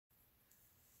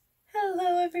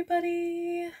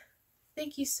everybody!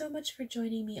 Thank you so much for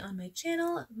joining me on my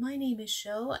channel. My name is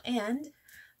Sho and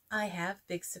I have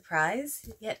big surprise,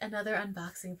 yet another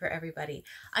unboxing for everybody.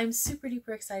 I'm super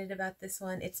duper excited about this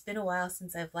one. It's been a while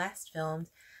since I've last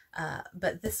filmed,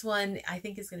 but this one I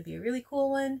think is going to be a really cool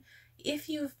one. If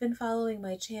you've been following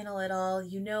my channel at all,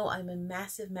 you know I'm a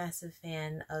massive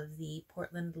fan of the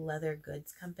Portland Leather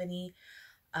Goods Company.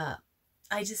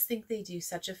 I just think they do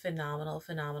such a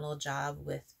phenomenal job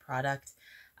with product.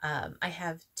 I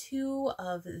have two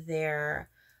of their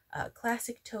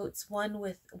classic totes, one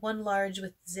large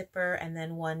with zipper and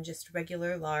then one just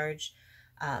regular large.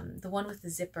 The one with the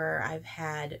zipper I've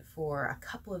had for a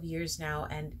couple of years now,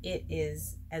 and it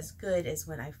is as good as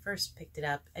when I first picked it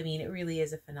up. I mean, it really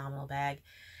is a phenomenal bag.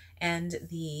 And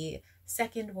the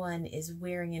second one is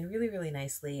wearing in really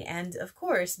nicely. And of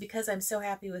course, because I'm so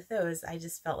happy with those, I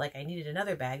just felt like I needed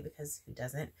another bag because who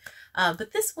doesn't?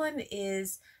 But this one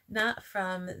is not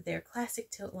from their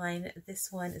classic tote line. This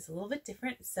one is a little bit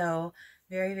different, so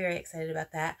very excited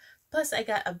about that. Plus, I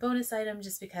got a bonus item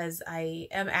just because I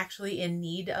am actually in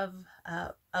need of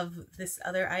this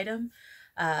other item,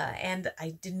 and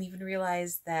I didn't even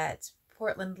realize that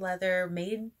Portland Leather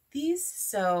made these,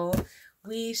 so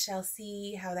we shall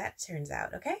see how that turns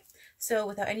out, okay? So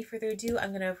without any further ado, I'm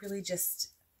going to really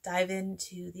just dive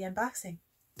into the unboxing.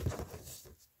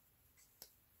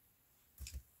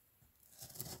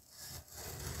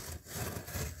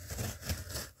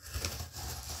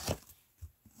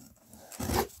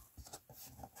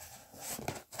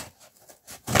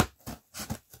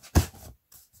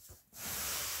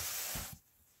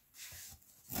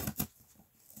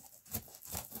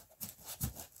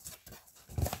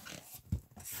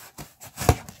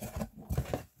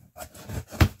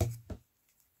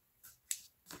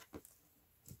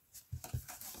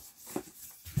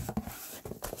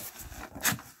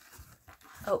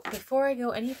 Oh, before I go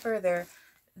any further,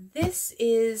 this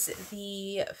is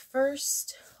the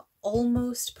first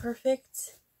almost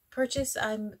perfect purchase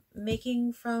I'm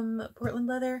making from Portland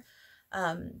Leather.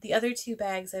 The other two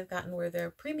bags I've gotten were their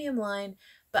premium line,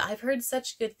 but I've heard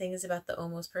such good things about the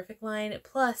almost perfect line.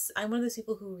 Plus, I'm one of those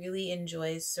people who really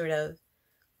enjoys sort of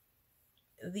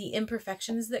the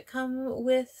imperfections that come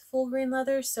with full grain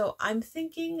leather, so I'm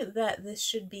thinking that this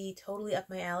should be totally up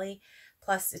my alley.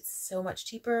 Plus, it's so much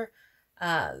cheaper.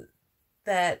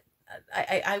 That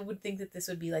I would think that this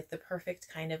would be like the perfect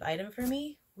kind of item for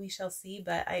me. We shall see,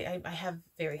 but I have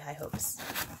very high hopes.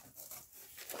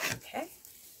 Okay.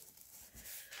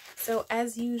 So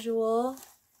as usual,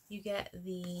 you get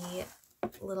the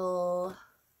little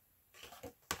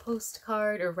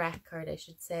postcard, or rack card I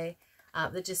should say,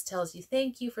 that just tells you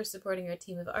thank you for supporting our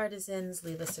team of artisans,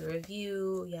 leave us a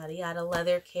review, yada yada,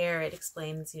 leather care. It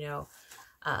explains, you know,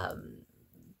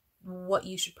 what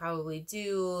you should probably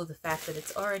do, the fact that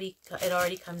it already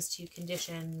comes to you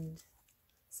conditioned,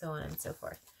 so on and so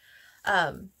forth.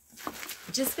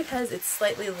 Just because it's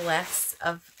slightly less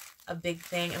of a big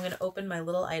thing, I'm going to open my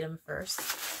little item first.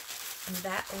 And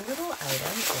that little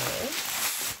item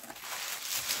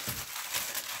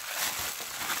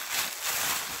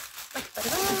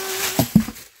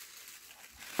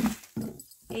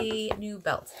is a new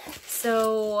belt.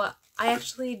 So I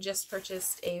actually just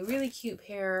purchased a really cute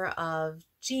pair of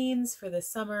jeans for the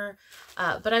summer,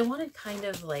 but I wanted kind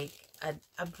of like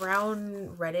a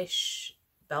brown reddish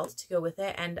belt to go with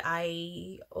it, and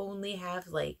I only have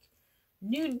like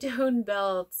nude tone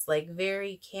belts, like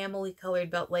very camel-y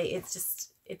colored belt. Like it's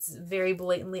very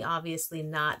blatantly obviously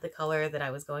not the color that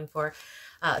I was going for.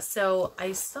 So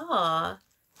I saw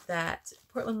that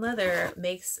Portland Leather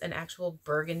makes an actual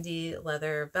burgundy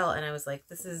leather belt, and I was like,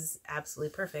 this is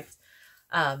absolutely perfect.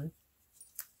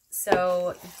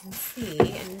 So you can see,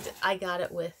 and I got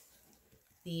it with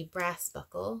the brass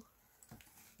buckle.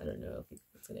 I don't know if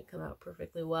it's going to come out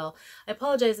perfectly well. I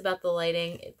apologize about the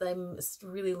lighting. I'm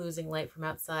really losing light from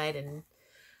outside, and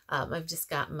I've just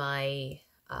got my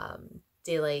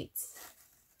daylight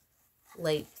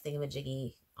light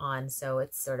thingamajiggy on, so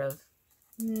it's sort of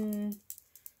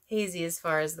hazy as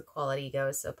far as the quality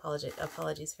goes, so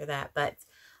apologies for that. But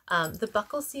the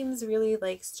buckle seems really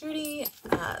like sturdy.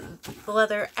 The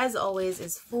leather, as always,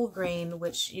 is full grain,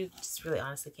 which you just really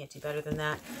honestly can't do better than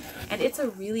that. And it's a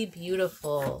really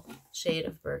beautiful shade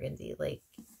of burgundy. Like,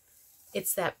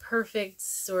 it's that perfect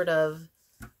sort of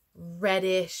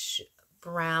reddish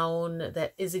brown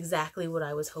that is exactly what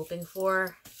I was hoping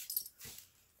for.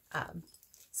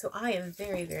 So I am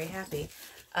very happy.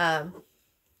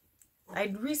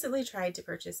 I'd recently tried to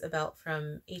purchase a belt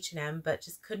from H&M, but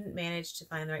just couldn't manage to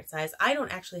find the right size. I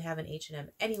don't actually have an H&M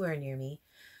anywhere near me.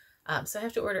 So I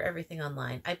have to order everything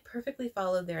online. I perfectly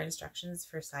followed their instructions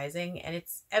for sizing, and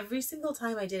it's every single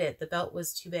time I did it, the belt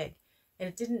was too big. And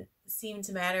it didn't seem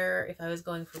to matter if I was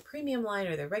going for premium line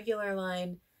or the regular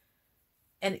line.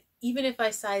 And even if I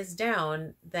sized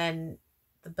down, then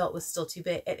the belt was still too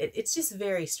big. It's just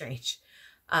very strange.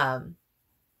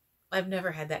 I've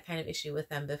never had that kind of issue with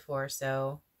them before,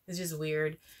 so it's just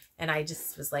weird. And I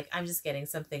just was like, I'm just getting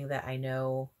something that I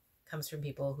know comes from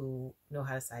people who know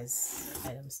how to size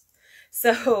items.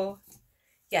 So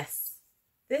yes,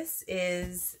 this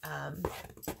is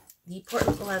the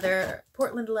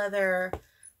Portland leather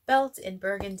belt in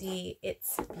burgundy.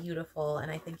 It's beautiful,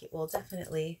 and I think it will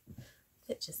definitely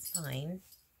fit just fine.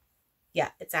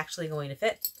 Yeah, it's actually going to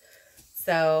fit.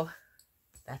 So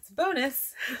that's a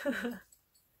bonus.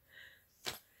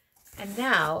 And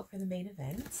now for the main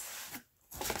event.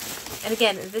 And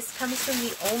again, this comes from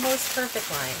the Almost Perfect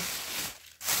line.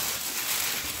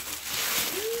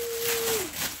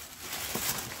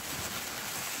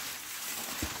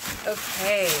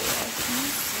 Okay, can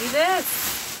you see this?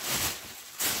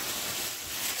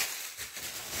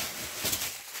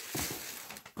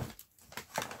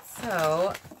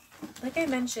 So, like I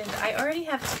mentioned, I already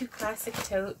have 2 classic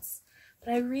totes,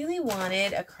 but I really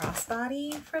wanted a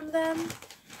crossbody from them.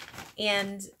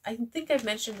 And I think I've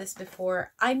mentioned this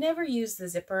before. I never use the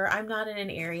zipper. I'm not in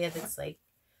an area that's like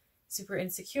super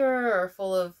insecure or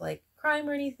full of like crime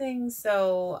or anything.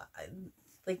 So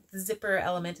like the zipper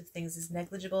element of things is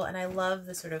negligible. And I love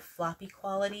the sort of floppy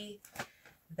quality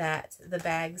that the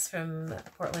bags from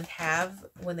Portland have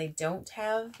when they don't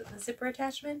have the zipper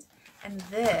attachment. And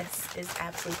this is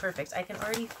absolutely perfect. I can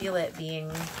already feel it being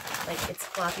like its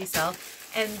floppy self.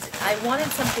 And I wanted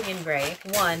something in gray.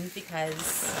 One,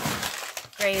 because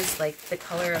gray is like the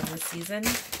color of the season.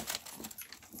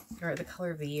 Or the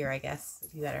color of the year, I guess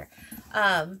would be better.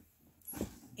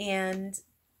 And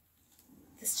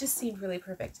this just seemed really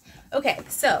perfect. Okay,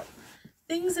 so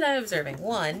things that I'm observing.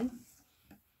 One,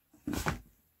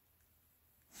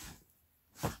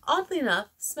 oddly enough,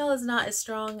 smell is not as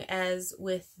strong as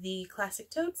with the classic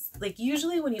totes. Like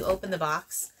usually when you open the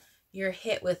box, you're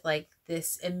hit with like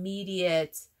this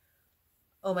immediate,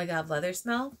 oh my God, leather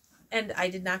smell. And I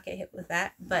did not get hit with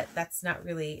that, but that's not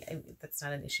really, that's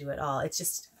not an issue at all. It's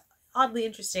just oddly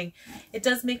interesting. It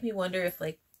does make me wonder if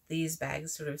like these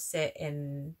bags sort of sit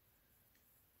in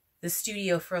the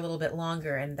studio for a little bit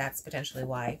longer, and that's potentially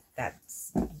why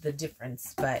that's the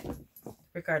difference. But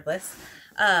regardless,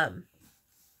 I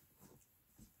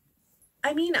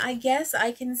mean, I guess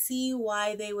I can see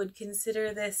why they would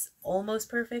consider this almost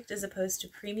perfect as opposed to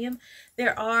premium.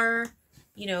 There are,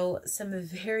 you know, some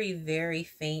very, very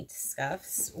faint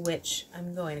scuffs, which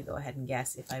I'm going to go ahead and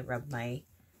guess if I rub my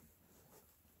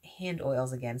hand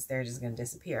oils against, they're just going to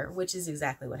disappear, which is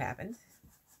exactly what happened.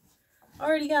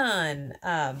 Already gone.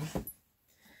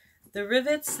 The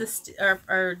rivets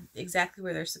are exactly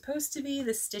where they're supposed to be.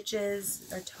 The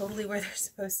stitches are totally where they're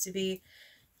supposed to be.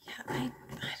 Yeah, I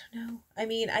don't know. I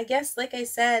mean, I guess, like I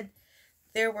said,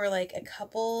 there were like a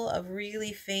couple of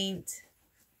really faint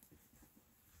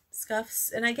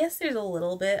scuffs. And I guess there's a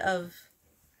little bit of,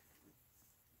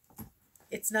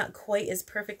 it's not quite as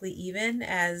perfectly even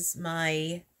as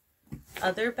my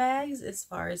other bags as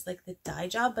far as like the dye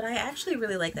job. But I actually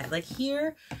really like that. Like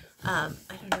here, I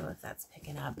don't know if that's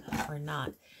picking up or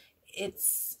not.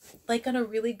 It's like on a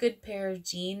really good pair of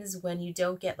jeans when you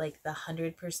don't get like the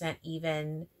 100%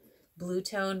 even blue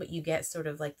tone, but you get sort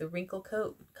of like the wrinkle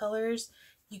coat colors.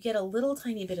 You get a little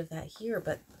tiny bit of that here,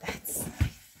 but that's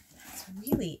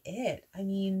really it. I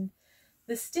mean,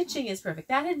 the stitching is perfect.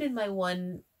 That had been my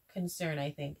one concern,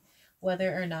 I think,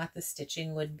 whether or not the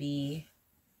stitching would be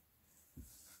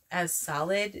as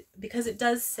solid, because it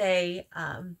does say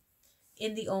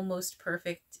in the almost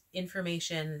perfect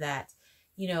information that,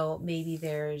 you know, maybe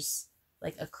there's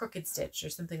like a crooked stitch or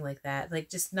something like that, like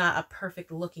just not a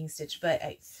perfect looking stitch. But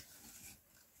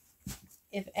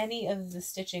if any of the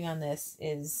stitching on this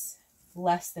is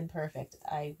less than perfect,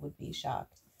 I would be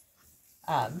shocked.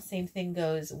 Same thing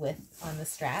goes with on the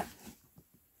strap.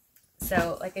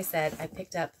 So like I said, I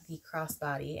picked up the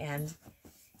crossbody, and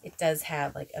it does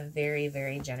have like a very,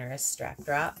 very generous strap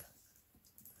drop.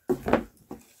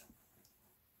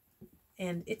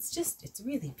 And it's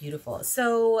really beautiful.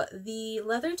 So the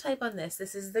leather type on this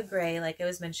is the gray, like I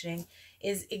was mentioning,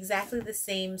 is exactly the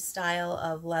same style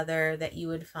of leather that you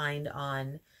would find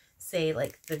on, say,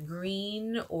 like the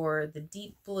green or the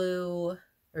deep blue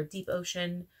or deep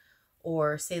ocean,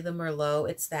 or say the Merlot.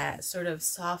 It's that sort of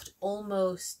soft,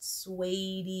 almost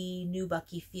suede-y,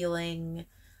 nubucky feeling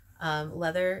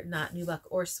leather, not nubuck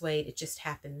or suede. It just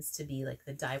happens to be like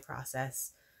the dye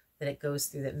process that it goes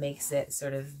through that makes it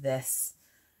sort of this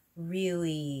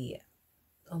really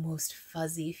almost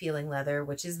fuzzy feeling leather,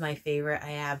 which is my favorite.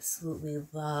 I absolutely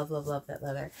love, love, love that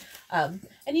leather. And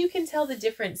you can tell the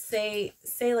difference, say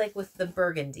like with the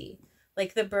Burgundy.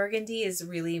 Like the Burgundy is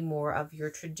really more of your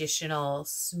traditional,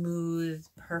 smooth,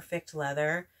 perfect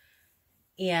leather.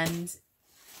 And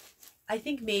I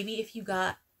think maybe if you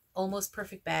got almost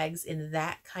perfect bags in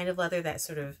that kind of leather, that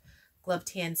sort of glove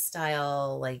tan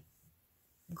style, like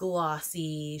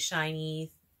glossy,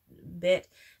 shiny bit,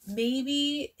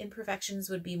 maybe imperfections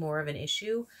would be more of an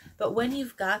issue. But when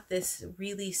you've got this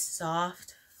really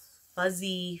soft,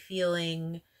 fuzzy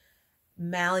feeling,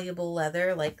 malleable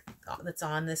leather like that's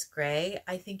on this gray,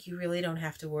 I think you really don't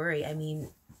have to worry. I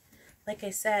mean, like I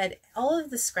said, all of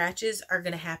the scratches are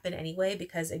going to happen anyway,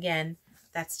 because again,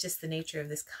 that's just the nature of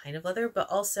this kind of leather. But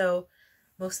also,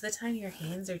 most of the time, your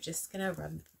hands are just going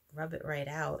to rub it right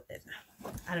out.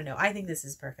 I don't know. I think this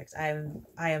is perfect. I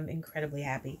am incredibly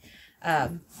happy.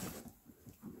 Let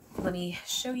me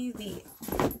show you the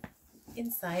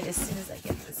inside as soon as I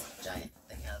get this giant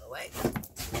thing out of the way.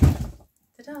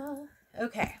 Ta-da!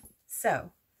 Okay,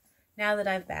 so now that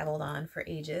I've babbled on for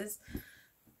ages,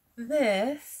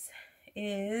 this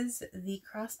is the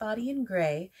Crossbody in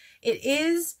gray. It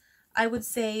is, I would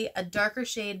say, a darker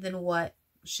shade than what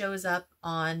shows up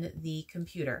on the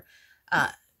computer.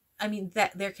 I mean,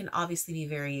 that there can obviously be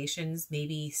variations.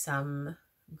 Maybe some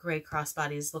gray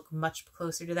crossbodies look much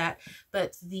closer to that,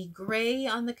 but the gray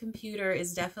on the computer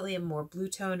is definitely a more blue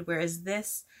toned, whereas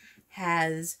this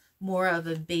has more of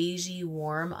a beigey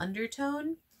warm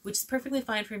undertone, which is perfectly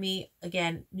fine for me.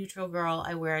 Again, neutral girl,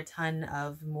 I wear a ton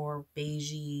of more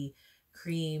beigey,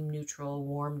 cream, neutral,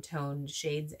 warm toned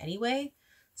shades anyway,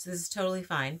 so this is totally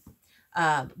fine.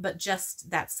 But just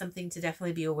that's something to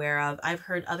definitely be aware of. I've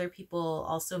heard other people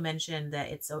also mention that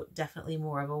it's definitely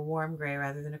more of a warm gray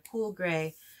rather than a cool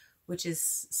gray, which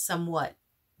is somewhat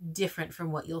different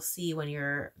from what you'll see when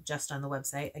you're just on the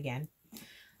website again.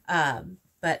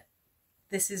 But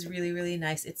this is really, really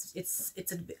nice. It's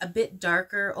a bit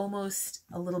darker, almost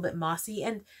a little bit mossy.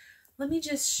 And let me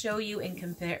just show you in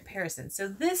comparison. So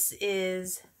this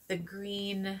is the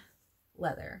green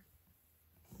leather.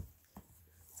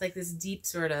 Like this deep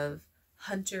sort of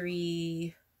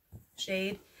huntery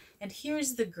shade, and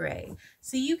here's the gray.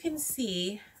 So you can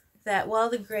see that while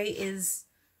the gray is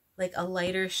like a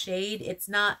lighter shade, it's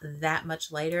not that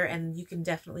much lighter, and you can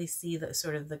definitely see the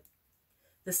sort of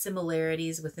the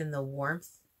similarities within the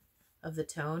warmth of the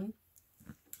tone.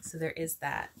 So there is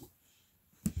that.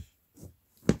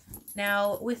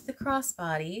 Now with the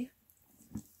crossbody,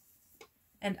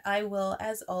 and I will,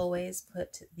 as always,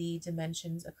 put the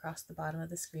dimensions across the bottom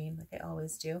of the screen like I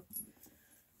always do.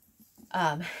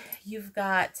 You've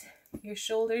got your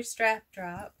shoulder strap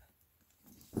drop,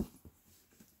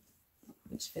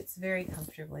 which fits very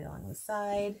comfortably along the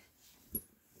side.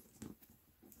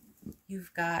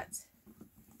 You've got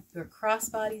your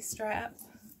crossbody strap,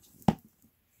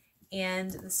 and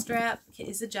the strap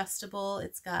is adjustable.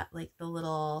 It's got like the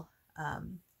little, I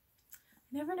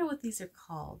never know what these are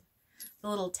called. The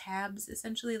little tabs,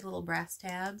 essentially little brass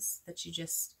tabs that you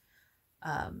just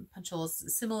punch holes,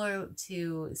 similar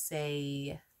to,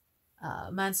 say,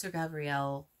 Monsieur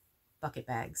Gabriel bucket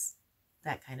bags,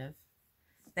 that kind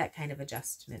of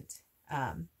adjustment.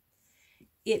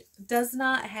 It does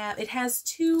not have, it has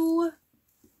two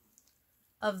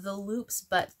of the loops,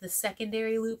 but the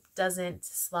secondary loop doesn't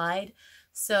slide.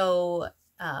 So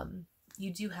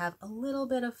you do have a little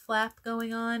bit of flap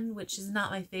going on, which is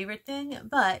not my favorite thing,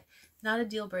 but not a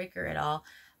deal breaker at all.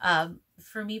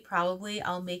 For me, probably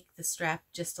I'll make the strap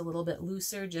just a little bit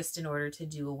looser just in order to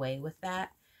do away with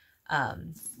that.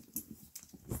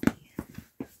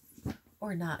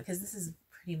 Or not, because this is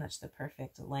pretty much the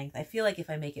perfect length. I feel like if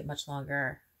I make it much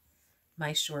longer,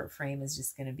 my short frame is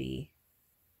just going to be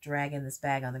dragging this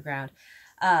bag on the ground.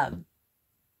 I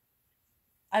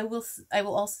will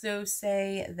also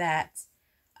say that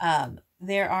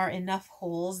there are enough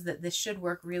holes that this should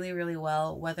work really, really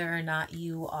well, whether or not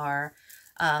you are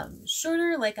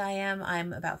shorter like I am.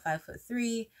 I'm about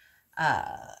 5'3",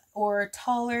 or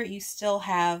taller. You still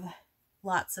have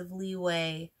lots of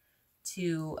leeway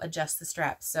to adjust the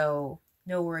strap, so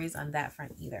no worries on that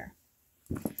front either.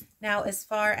 Now, as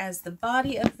far as the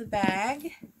body of the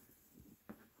bag,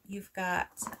 you've got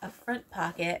a front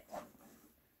pocket,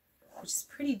 which is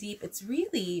pretty deep. It's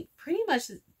really pretty much,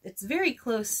 it's very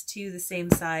close to the same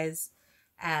size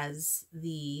as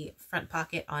the front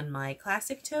pocket on my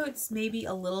classic totes, maybe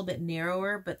a little bit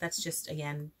narrower, but that's just,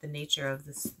 again, the nature of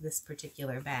this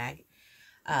particular bag.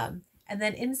 And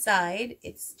then inside,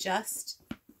 it's just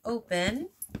open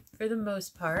for the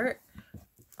most part.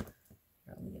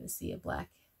 see a black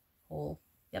hole.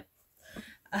 Yep.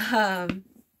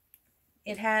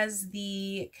 It has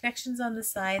the connections on the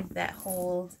side that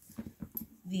hold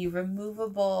the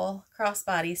removable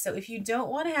crossbody. So if you don't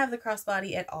want to have the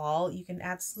crossbody at all, you can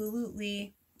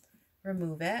absolutely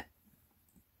remove it.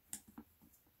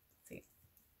 See.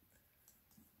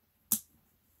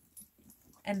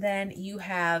 And then you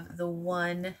have the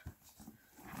one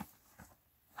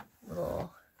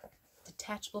little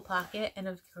detachable pocket, and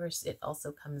of course it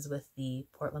also comes with the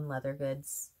Portland Leather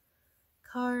Goods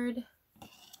card.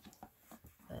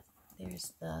 But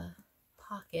there's the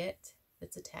pocket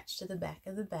that's attached to the back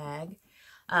of the bag.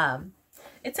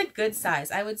 It's a good size.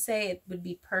 I would say it would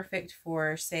be perfect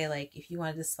for, say, like if you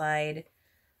wanted to slide,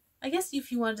 I guess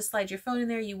if you wanted to slide your phone in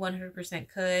there, you 100%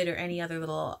 could, or any other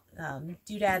little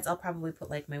doodads. I'll probably put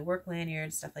like my work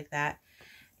lanyard, stuff like that.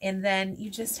 And then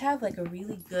you just have like a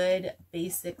really good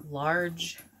basic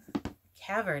large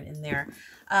cavern in there.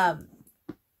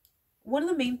 One of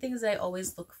the main things that I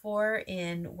always look for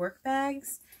in work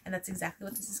bags, and that's exactly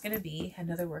what this is going to be,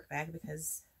 another work bag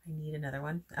because I need another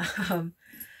one,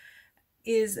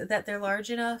 is that they're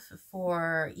large enough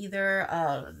for either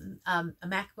a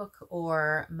MacBook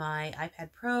or my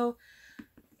iPad Pro.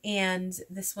 And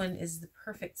this one is the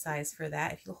perfect size for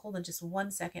that. If you'll hold on just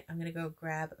 1 second, I'm going to go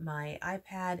grab my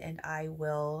iPad and I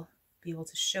will be able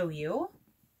to show you.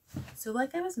 So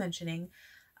like I was mentioning,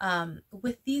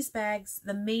 with these bags,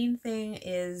 the main thing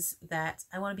is that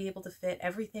I want to be able to fit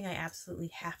everything I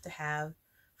absolutely have to have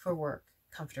for work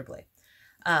comfortably.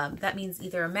 That means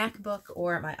either a MacBook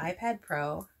or my iPad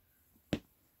Pro.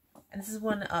 And this is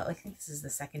one, I think this is the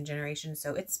 2nd generation,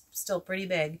 so it's still pretty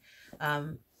big.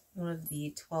 One of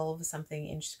the 12-something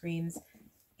inch screens.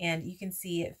 And you can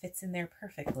see it fits in there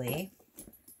perfectly.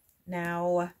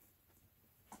 Now,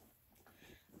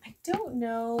 I don't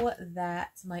know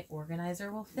that my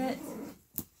organizer will fit.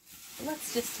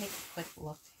 Let's just take a quick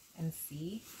look and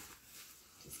see,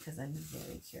 just because I'm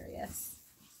very curious.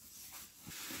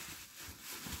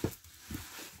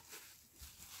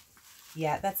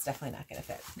 Yeah, that's definitely not going to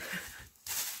fit.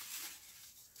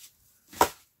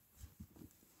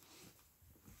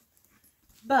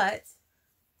 But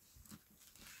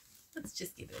let's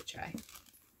just give it a try.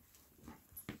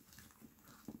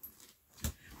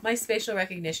 My spatial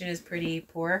recognition is pretty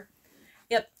poor.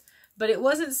 Yep. But it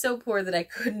wasn't so poor that I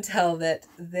couldn't tell that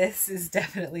this is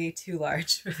definitely too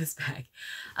large for this bag.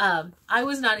 I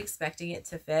was not expecting it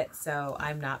to fit, so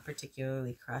I'm not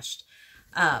particularly crushed.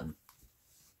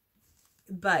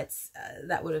 But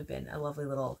that would have been a lovely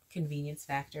little convenience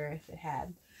factor if it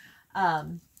had.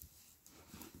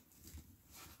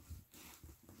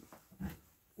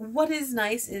 What is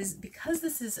nice is because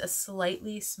this is a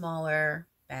slightly smaller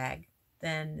bag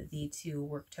than the 2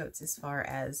 work totes as far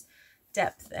as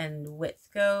depth and width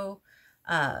go,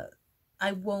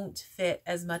 I won't fit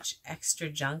as much extra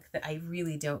junk that I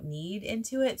really don't need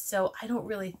into it. So I don't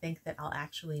really think that I'll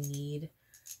actually need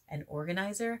an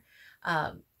organizer,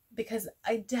 because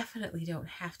I definitely don't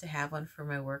have to have one for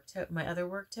my work tote, my other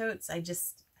work totes. I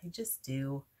just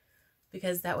do,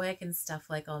 because that way I can stuff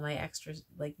like all my extra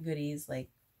like goodies, like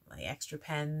my extra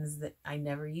pens that I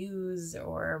never use,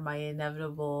 or my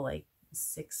inevitable like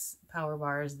 6 power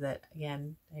bars that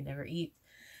again I never eat,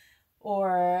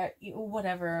 or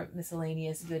whatever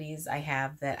miscellaneous goodies I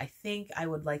have that I think I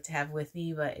would like to have with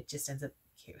me, but it just ends up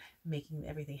making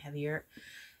everything heavier.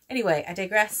 Anyway, I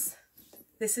digress.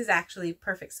 This is actually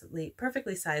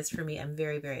perfectly sized for me. I'm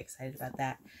very, very excited about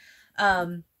that.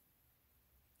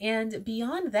 And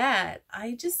beyond that,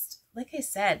 I just, like I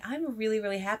said, I'm really,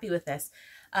 really happy with this.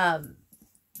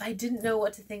 I didn't know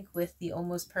what to think with the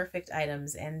almost perfect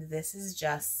items, and this is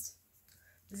just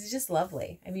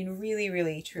lovely. I mean, really,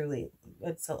 really, truly,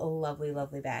 it's a lovely,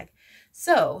 lovely bag.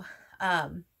 So,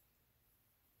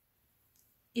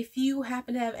 if you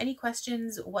happen to have any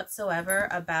questions whatsoever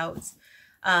about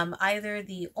either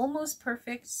the almost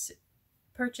perfect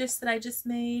purchase that I just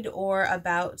made, or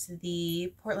about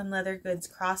the Portland Leather Goods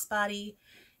crossbody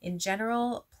in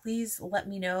general, please let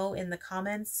me know in the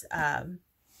comments.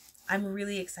 I'm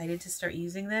really excited to start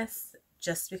using this,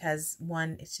 just because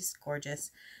 1, it's just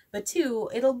gorgeous, but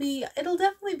 2, it'll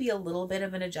definitely be a little bit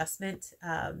of an adjustment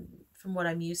from what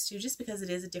I'm used to, just because it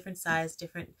is a different size,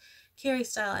 different carry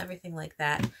style, everything like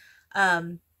that.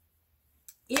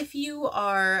 If you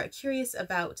are curious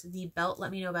about the belt,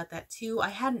 let me know about that too. I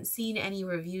hadn't seen any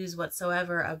reviews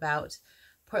whatsoever about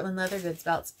Portland Leather Goods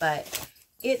belts, but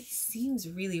it seems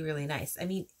really, really nice. I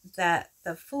mean, the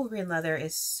full green leather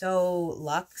is so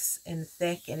luxe and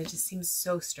thick, and it just seems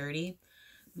so sturdy.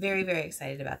 Very, very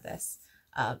excited about this.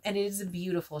 And it is a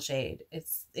beautiful shade.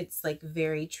 It's like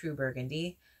very true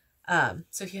burgundy.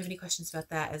 So if you have any questions about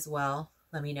that as well,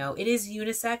 let me know. It is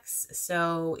unisex,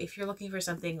 so if you're looking for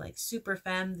something like super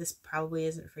femme, this probably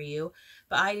isn't for you.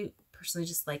 But I personally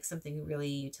just like something really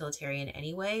utilitarian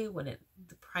anyway, when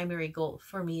the primary goal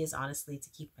for me is honestly to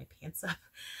keep my pants up.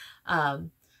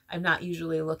 I'm not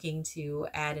usually looking to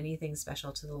add anything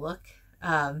special to the look.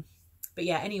 But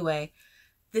yeah, anyway,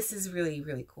 this is really,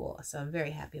 really cool. So I'm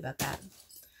very happy about that.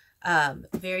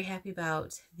 Very happy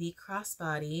about the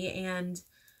crossbody. And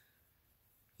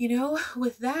you know,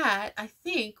 with that, I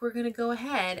think we're going to go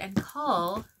ahead and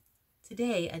call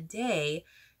today a day.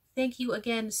 Thank you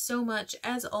again so much,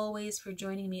 as always, for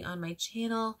joining me on my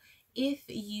channel. If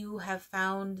you have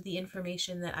found the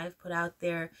information that I've put out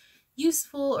there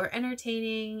useful or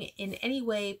entertaining in any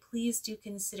way, please do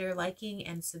consider liking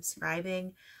and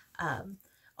subscribing.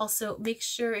 Also, make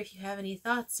sure if you have any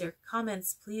thoughts or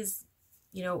comments, please,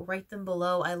 write them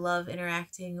below. I love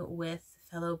interacting with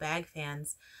fellow bag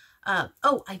fans.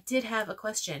 Oh, I did have a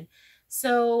question.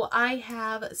 So I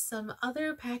have some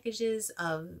other packages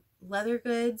of leather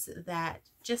goods that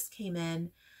just came in,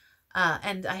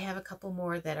 and I have a couple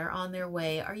more that are on their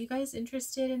way. Are you guys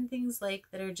interested in things like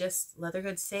that are just leather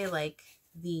goods, say like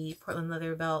the Portland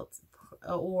leather belt,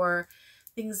 or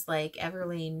things like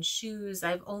Everlane shoes?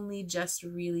 I've only just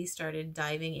really started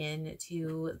diving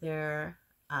into their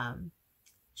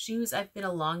shoes. I've been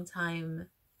a long time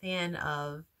fan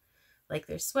of like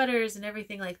their sweaters and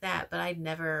everything like that, but I'd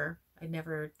never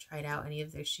tried out any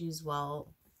of their shoes. Well,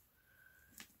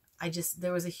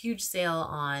 there was a huge sale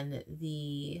on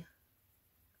the,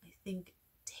 I think,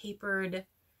 tapered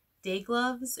day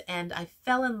gloves, and I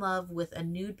fell in love with a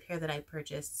nude pair that I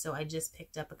purchased, so I just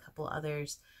picked up a couple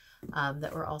others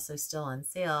that were also still on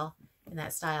sale in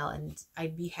that style, and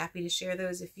I'd be happy to share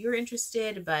those if you're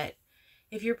interested. But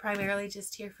if you're primarily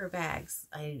just here for bags,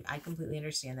 I completely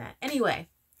understand that. Anyway,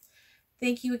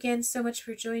 thank you again so much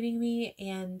for joining me,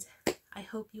 and I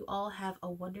hope you all have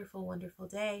a wonderful, wonderful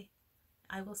day.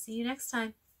 I will see you next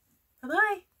time.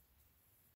 Bye-bye.